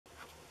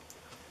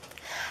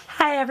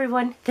Hi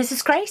everyone, this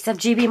is Grace of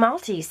GB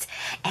Maltese,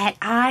 and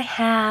I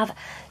have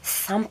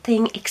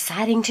something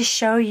exciting to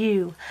show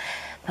you.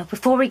 But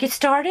before we get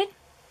started,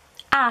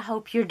 I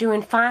hope you're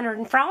doing finer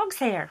than frog's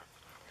hair.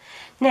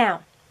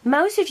 Now,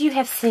 most of you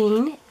have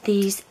seen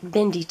these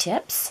bendy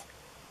tips.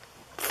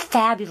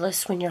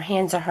 Fabulous when your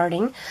hands are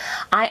hurting.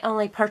 I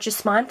only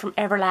purchased mine from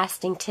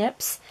Everlasting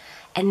Tips,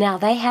 and now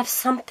they have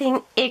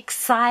something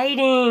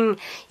exciting.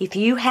 If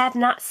you have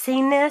not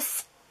seen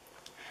this,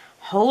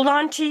 hold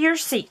on to your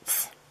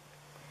seats.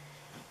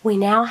 We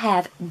now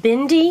have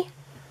bendy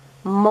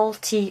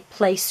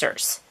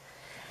multi-placers.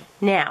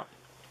 Now,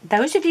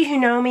 those of you who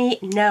know me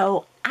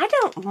know I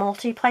don't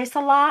multi-place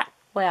a lot.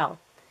 Well,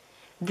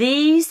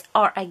 these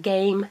are a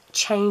game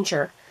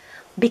changer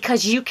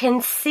because you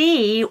can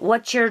see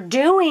what you're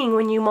doing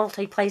when you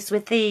multi-place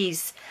with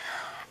these.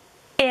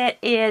 It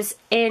is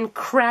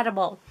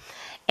incredible.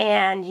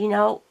 And you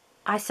know,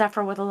 I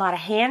suffer with a lot of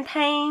hand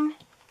pain.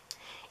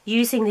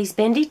 Using these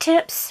bendy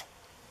tips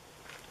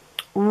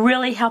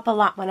really help a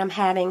lot when I'm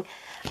having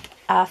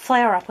a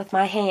flare-up with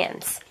my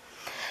hands.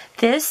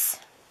 This,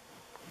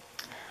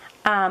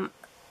 I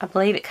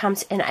believe it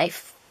comes in a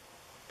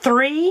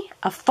 3,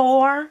 a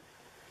 4,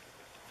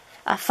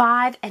 a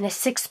 5, and a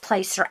 6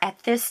 placer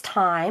at this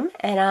time,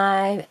 and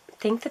I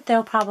think that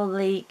they'll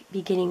probably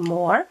be getting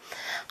more.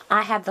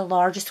 I have the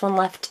largest one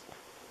left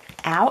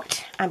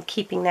out. I'm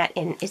keeping that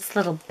in its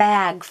little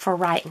bag for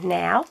right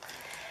now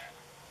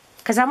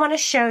because I want to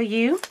show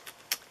you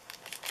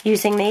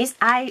using these.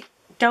 I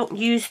don't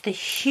use the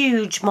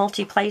huge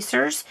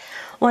multi-placers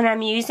when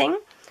I'm using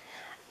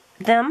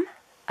them.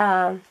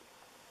 So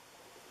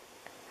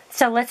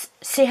let's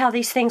see how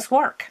these things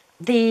work.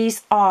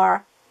 These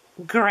are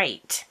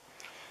great.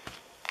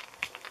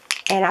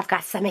 And I've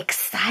got some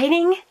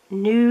exciting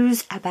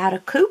news about a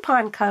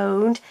coupon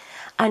code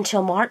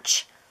until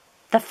March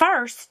the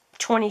 1st,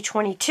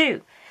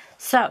 2022.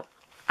 So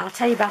I'll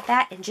tell you about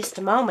that in just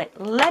a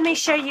moment. Let me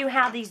show you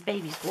how these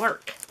babies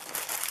work,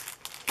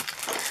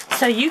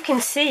 so you can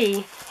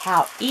see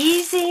how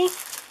easy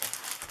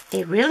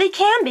it really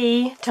can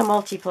be to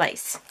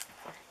multi-place.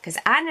 Because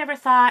I never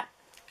thought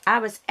I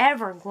was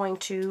ever going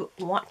to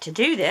want to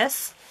do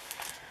this.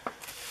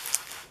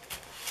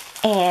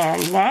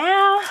 And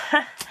now,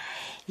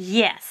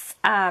 yes,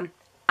 I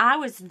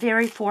was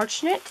very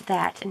fortunate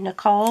that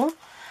Nicole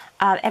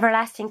of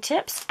Everlasting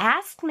Tips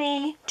asked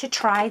me to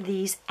try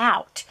these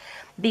out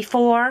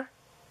before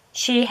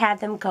she had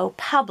them go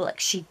public.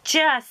 She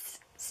just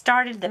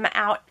started them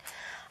out,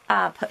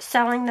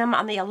 selling them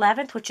on the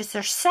 11th, which is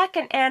their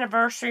 2nd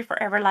anniversary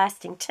for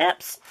Everlasting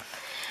Tips.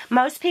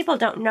 Most people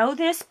don't know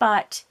this,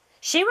 but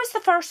she was the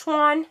first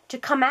one to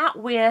come out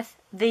with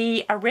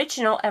the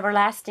original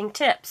Everlasting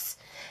Tips.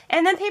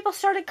 And then people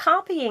started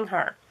copying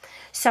her.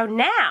 So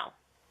now,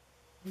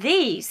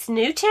 these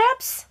new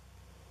tips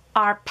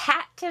are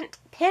patent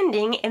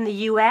pending in the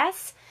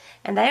U.S.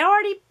 and they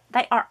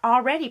are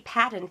already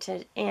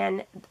patented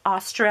in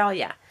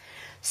Australia.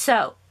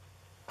 So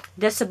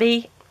this will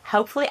be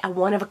hopefully a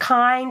one of a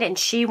kind, and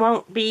she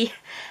won't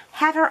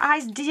have her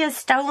ideas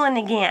stolen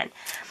again.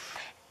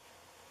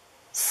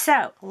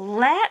 So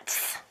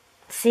let's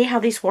see how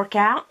these work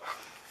out.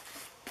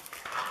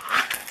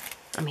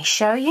 Let me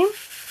show you.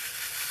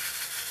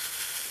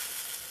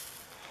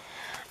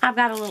 I've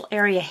got a little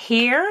area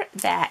here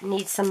that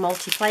needs some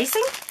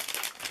multi-placing.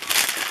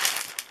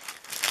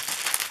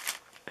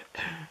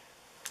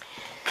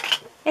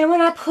 And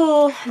when I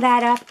pull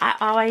that up, I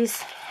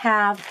always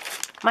have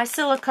my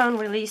silicone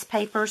release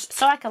papers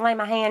so I can lay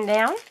my hand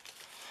down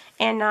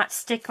and not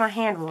stick my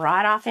hand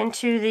right off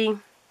into the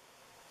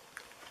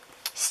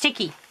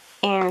sticky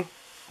and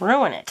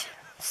ruin it.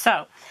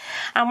 So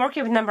I'm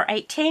working with number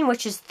 18,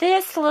 which is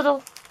this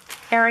little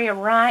area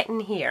right in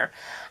here.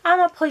 I'm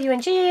going to pull you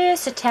in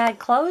just a tad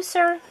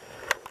closer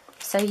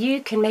so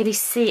you can maybe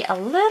see a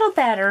little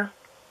better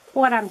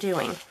what I'm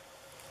doing.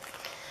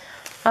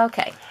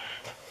 Okay.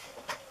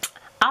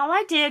 All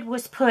I did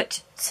was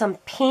put some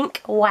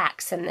pink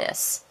wax in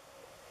this.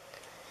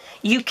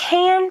 You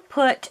can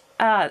put,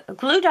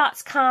 glue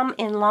dots come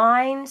in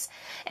lines,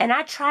 and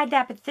I tried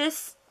that, but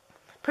this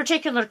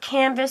particular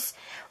canvas,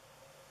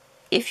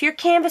 if your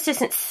canvas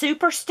isn't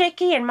super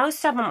sticky, and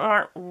most of them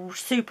aren't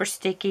super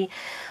sticky,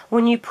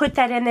 when you put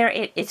that in there,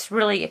 it's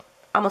really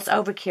almost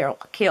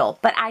overkill.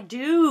 But I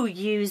do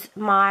use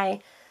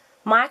my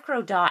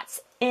micro dots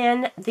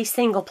in the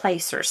single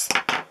placers,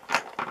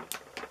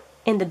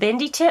 in the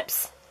bendy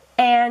tips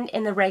and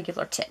in the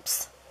regular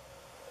tips.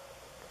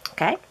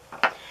 Okay,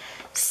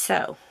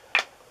 so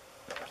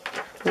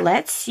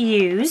let's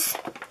use,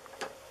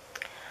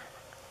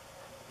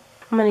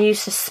 I'm going to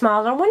use the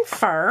smaller one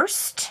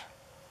first.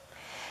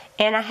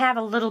 And I have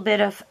a little bit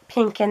of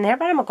pink in there,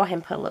 but I'm going to go ahead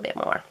and put a little bit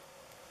more.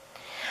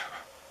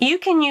 You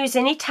can use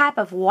any type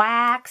of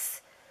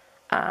wax,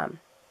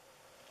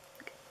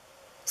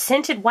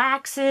 scented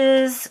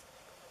waxes,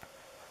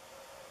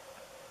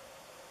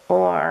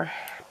 or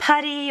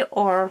putty,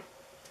 or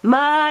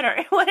mud,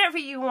 or whatever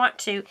you want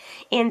to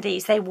in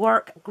these. They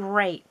work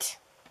great.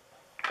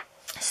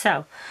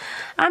 So,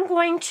 I'm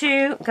going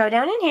to go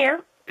down in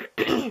here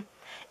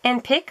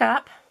and pick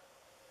up.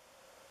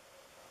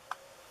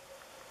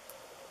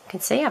 You can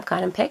see I've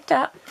got them picked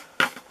up.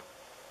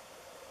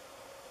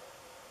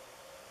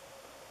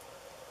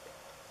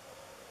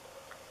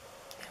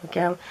 There we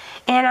go.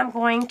 And I'm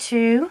going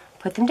to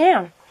put them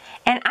down.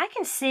 And I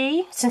can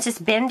see, since it's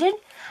bended,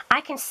 I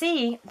can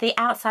see the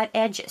outside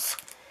edges.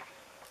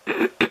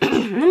 Let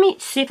me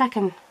see if I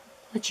can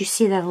let you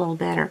see that a little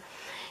better.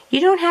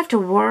 You don't have to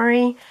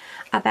worry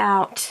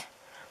about,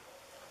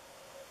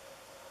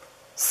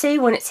 see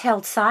when it's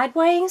held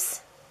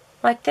sideways,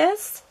 like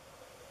this?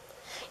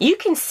 You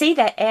can see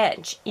that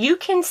edge. You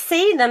can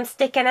see them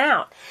sticking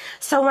out.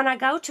 So when I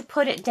go to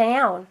put it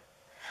down,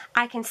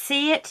 I can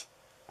see it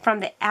from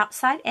the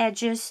outside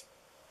edges,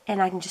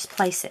 and I can just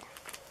place it.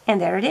 And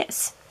there it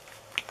is.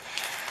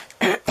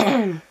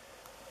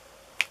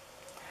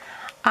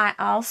 I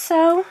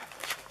also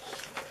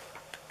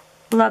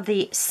love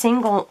the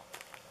single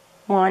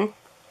one.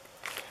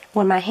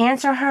 When my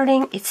hands are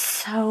hurting, it's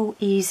so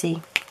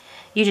easy.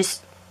 You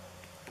just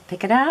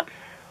pick it up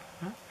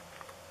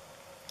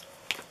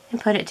and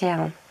put it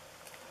down.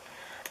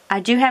 I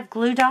do have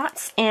glue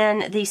dots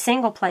in the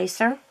single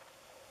placer.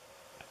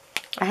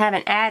 I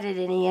haven't added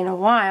any in a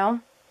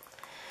while,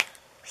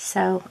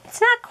 so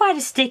it's not quite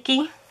as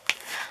sticky.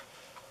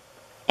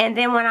 And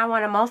then when I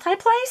want to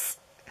multi-place,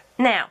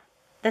 now,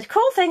 the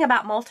cool thing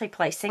about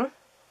multi-placing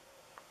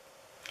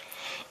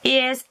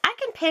is I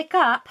can pick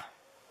up,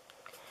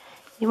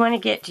 you want to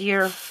get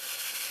your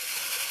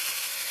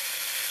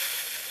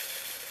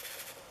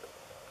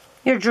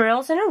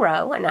drills in a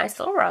row, a nice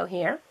little row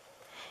here,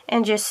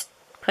 and just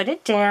put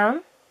it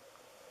down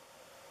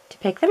to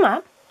pick them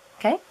up.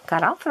 Okay,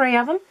 got all 3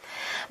 of them.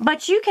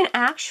 But you can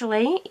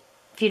actually,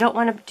 if you don't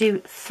want to do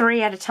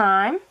 3 at a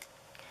time,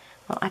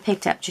 well, I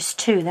picked up just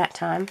 2 that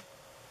time.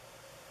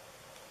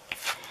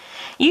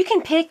 You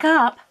can pick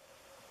up,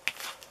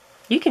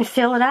 you can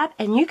fill it up,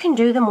 and you can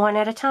do them 1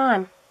 at a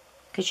time,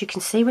 because you can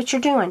see what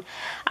you're doing.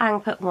 I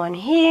can put 1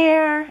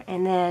 here,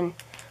 and then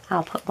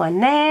I'll put 1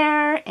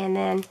 there, and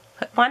then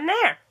put 1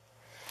 there.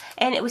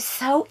 And it was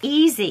so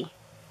easy.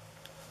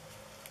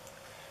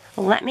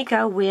 Let me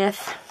go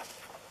with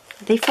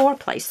the 4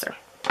 placer,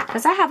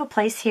 because I have a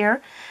place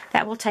here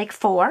that will take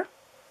 4.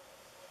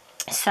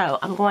 So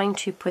I'm going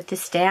to put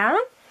this down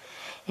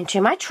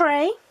into my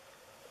tray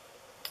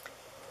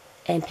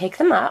and pick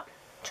them up,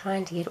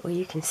 trying to get it where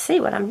you can see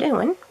what I'm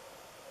doing.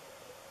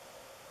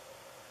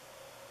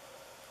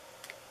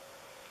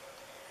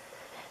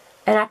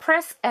 And I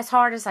press as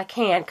hard as I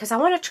can because I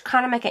want to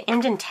kind of make an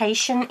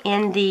indentation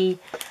in the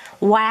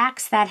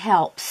wax. That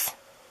helps.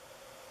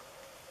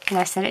 And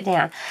I set it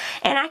down.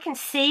 And I can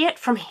see it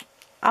from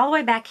all the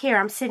way back here.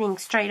 I'm sitting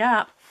straight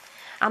up.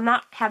 I'm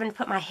not having to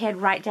put my head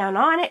right down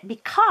on it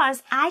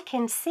because I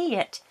can see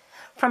it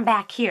from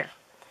back here.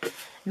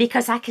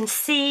 Because I can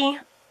see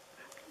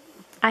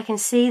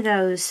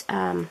those,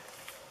 I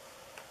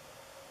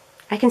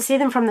can see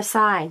them from the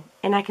side,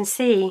 and I can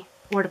see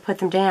where to put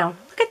them down.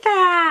 Look at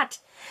that!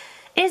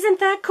 Isn't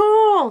that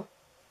cool?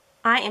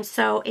 I am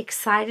so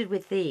excited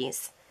with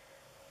these.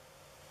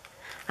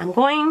 I'm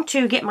going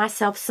to get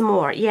myself some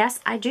more. Yes,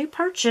 I do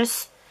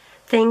purchase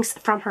things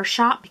from her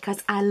shop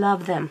because I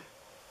love them.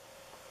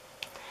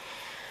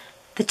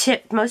 The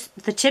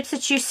tips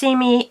that you see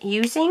me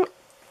using,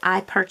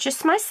 I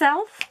purchase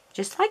myself,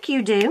 just like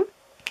you do.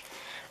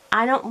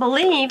 I don't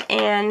believe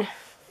in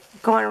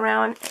going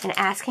around and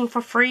asking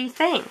for free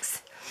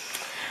things.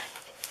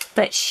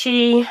 But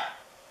she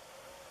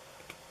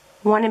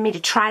wanted me to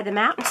try them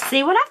out and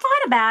see what I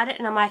thought about it.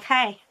 And I'm like,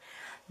 hey,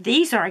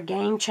 these are a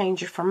game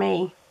changer for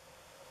me.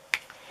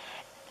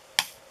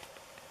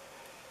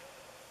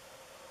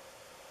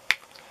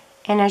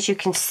 And as you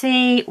can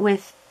see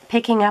with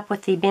picking up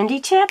with the bendy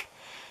tip,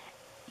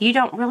 you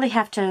don't really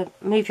have to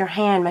move your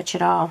hand much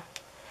at all.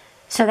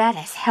 So that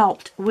has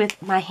helped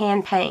with my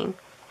hand pain.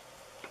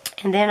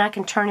 And then I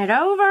can turn it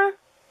over,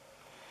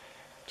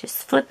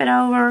 just flip it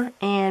over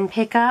and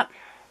pick up.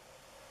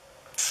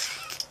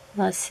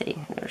 Let's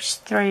see, there's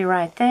 3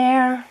 right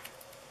there.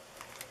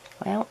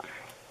 Well,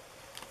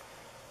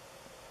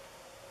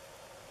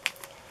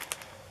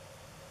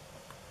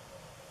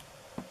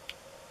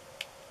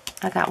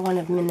 I got one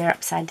of them in there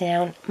upside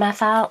down. My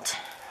fault.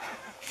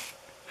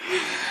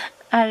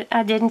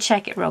 I didn't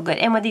check it real good.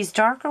 And with these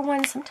darker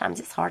ones, sometimes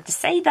it's hard to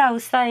see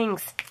those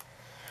things.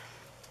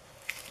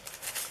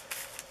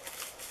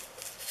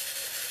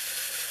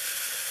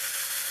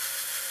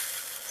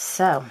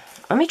 So,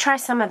 let me try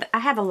some of I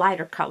have a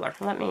lighter color.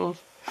 Let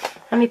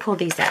me pull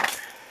these out.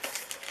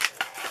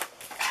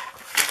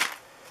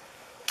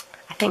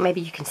 I think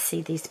maybe you can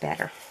see these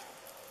better.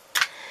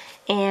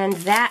 And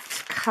that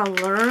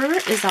color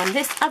is on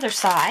this other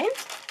side.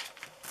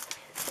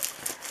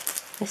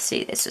 Let's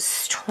see, this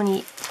is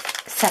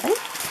 27.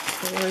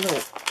 They're little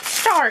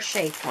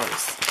star-shaped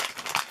ones.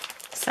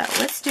 So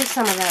let's do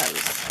some of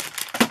those.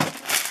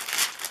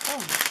 Oh,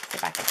 see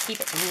if I can keep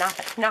it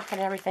from knocking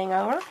everything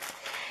over.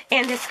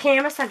 And this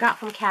canvas I got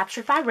from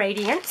Captured by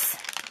Radiance.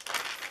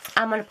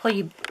 I'm going to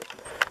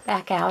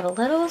back out a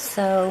little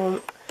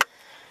so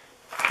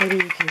maybe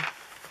you can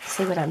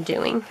see what I'm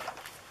doing.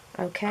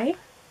 Okay.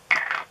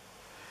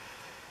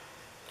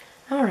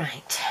 All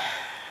right.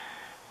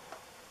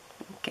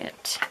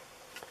 Get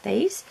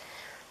these.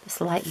 This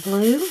light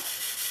blue.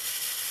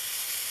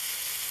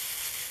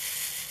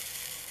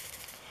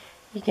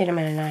 You get them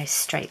in a nice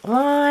straight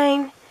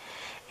line.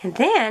 And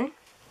then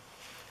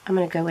I'm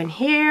going to go in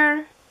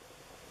here.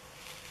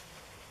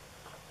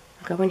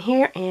 Go in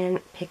here and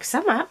pick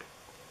some up.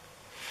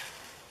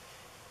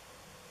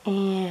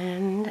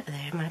 And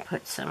there, I'm going to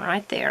put some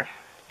right there.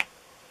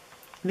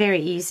 Very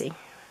easy.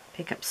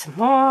 Pick up some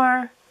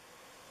more.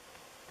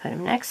 Put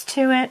them next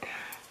to it.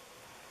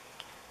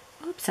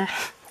 Oops, I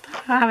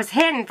thought I was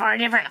heading for a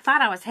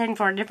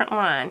different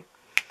line.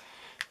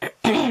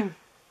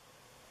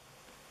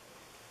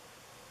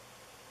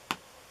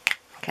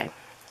 Okay.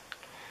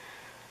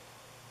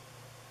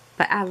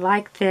 But I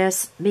like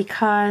this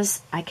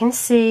because I can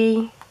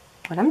see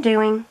what I'm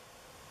doing.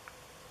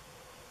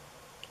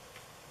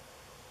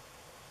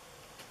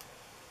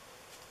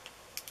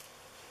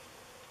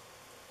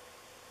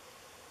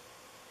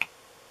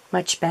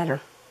 Much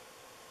better.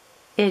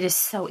 It is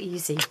so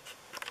easy.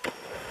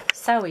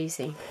 So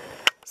easy.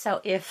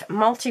 So if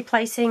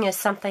multi-placing is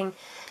something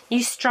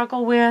you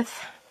struggle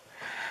with,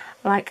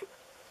 like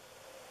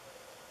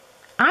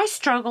I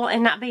struggle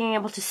in not being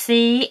able to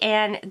see,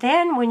 and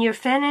then when you're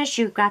finished,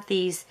 you've got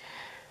these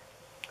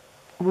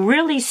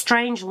really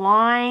strange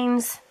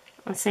lines.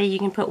 Let's see, you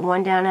can put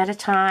one down at a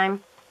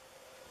time.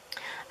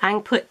 I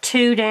can put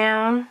two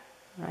down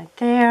right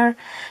there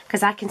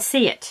because I can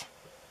see it.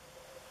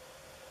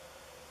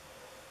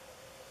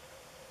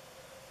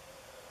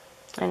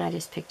 And I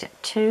just picked up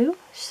two,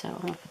 so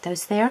I'm going to put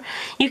those there.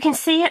 You can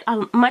see it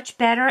much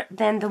better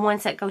than the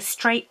ones that go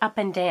straight up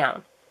and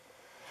down.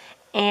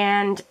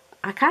 And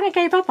I kind of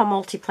gave up on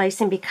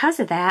multi-placing because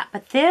of that,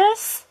 but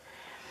this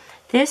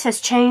has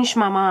changed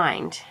my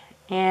mind.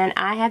 And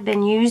I have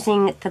been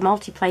using the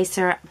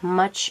multi-placer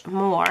much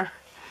more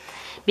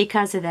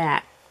because of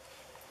that.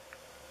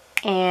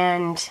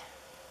 And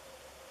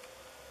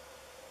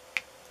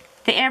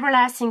the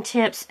Everlasting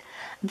Tips,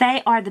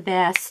 they are the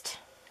best.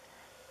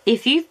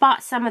 If you've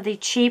bought some of the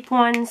cheap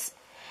ones,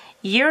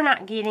 you're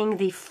not getting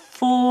the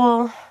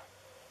full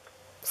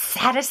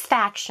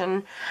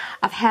satisfaction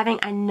of having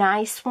a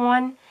nice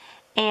one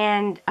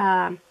and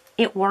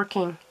it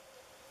working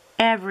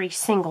every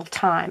single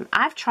time.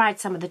 I've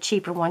tried some of the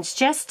cheaper ones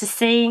just to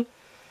see.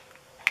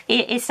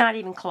 It's not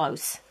even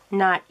close.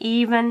 Not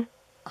even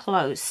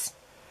close.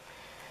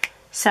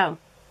 So,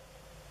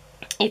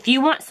 if you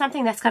want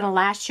something that's going to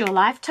last you a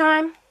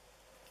lifetime,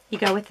 you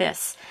go with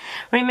this.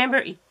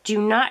 Remember,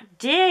 do not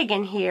dig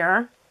in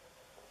here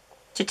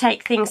to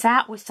take things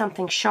out with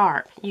something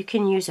sharp. You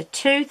can use a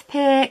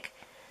toothpick,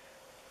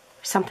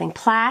 something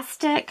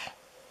plastic,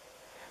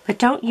 but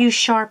don't use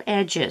sharp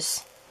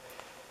edges.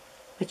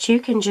 But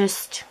you can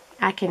just,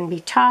 I can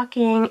be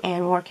talking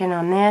and working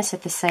on this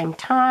at the same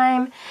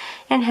time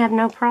and have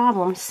no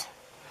problems.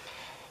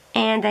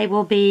 And they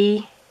will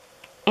be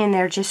in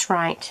there just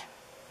right.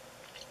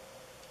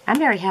 I'm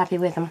very happy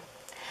with them.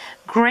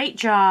 Great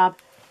job,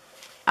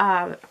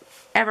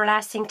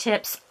 Everlasting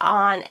Tips,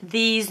 on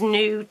these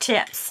new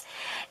tips.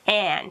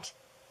 And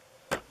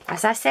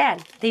as I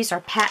said, these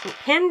are patent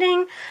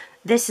pending.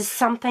 This is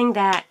something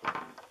that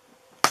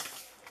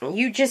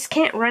you just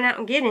can't run out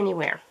and get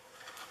anywhere.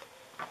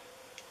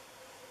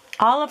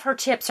 All of her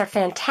tips are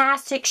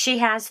fantastic. She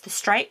has the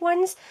straight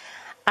ones.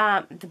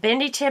 The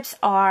bendy tips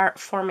are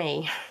for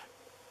me.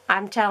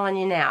 I'm telling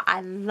you now.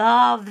 I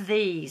love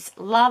these.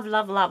 Love,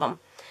 love, love them.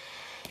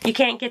 You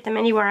can't get them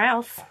anywhere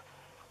else.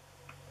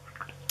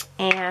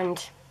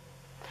 And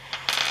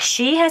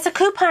she has a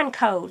coupon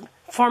code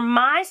for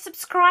my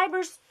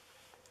subscribers.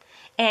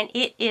 And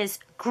it is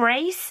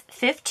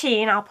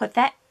Grace15. I'll put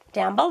that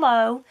down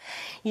below.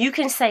 You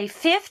can save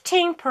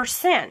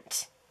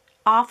 15%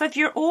 off of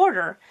your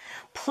order.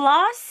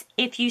 Plus,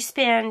 if you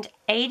spend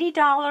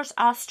 $80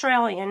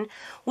 Australian,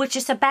 which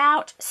is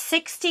about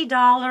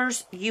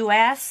 $60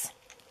 US,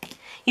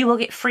 you will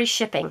get free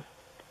shipping.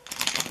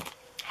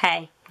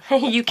 Hey,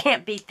 you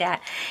can't beat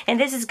that. And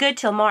this is good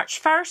till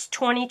March 1st,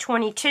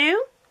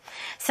 2022.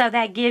 So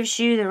that gives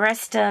you the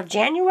rest of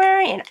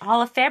January and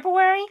all of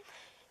February.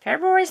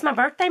 February is my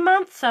birthday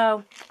month,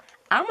 so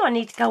I'm going to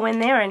need to go in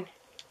there and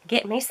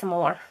get me some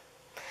more.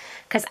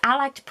 Because I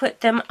like to put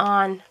them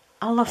on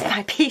all of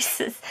my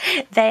pieces.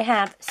 They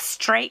have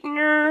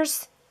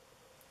straighteners.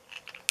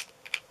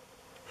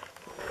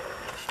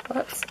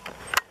 Whoops.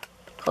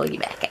 Pull you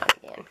back out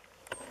again.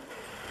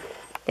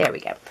 There we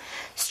go.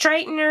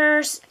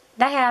 Straighteners.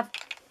 They have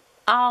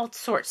all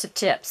sorts of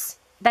tips.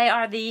 They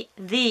are the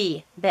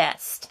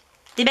best.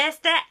 The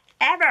best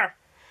ever.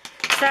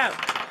 So,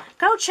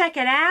 go check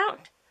it out.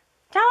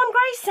 Tell them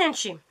Grace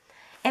sent you.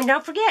 And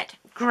don't forget,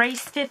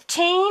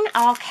 Grace15,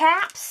 all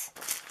caps,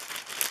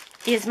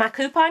 is my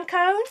coupon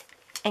code.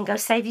 And go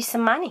save you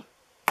some money.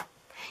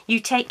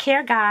 You take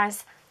care,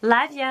 guys.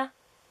 Love ya.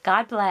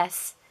 God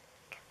bless.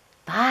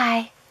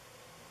 Bye.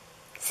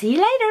 See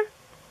you later.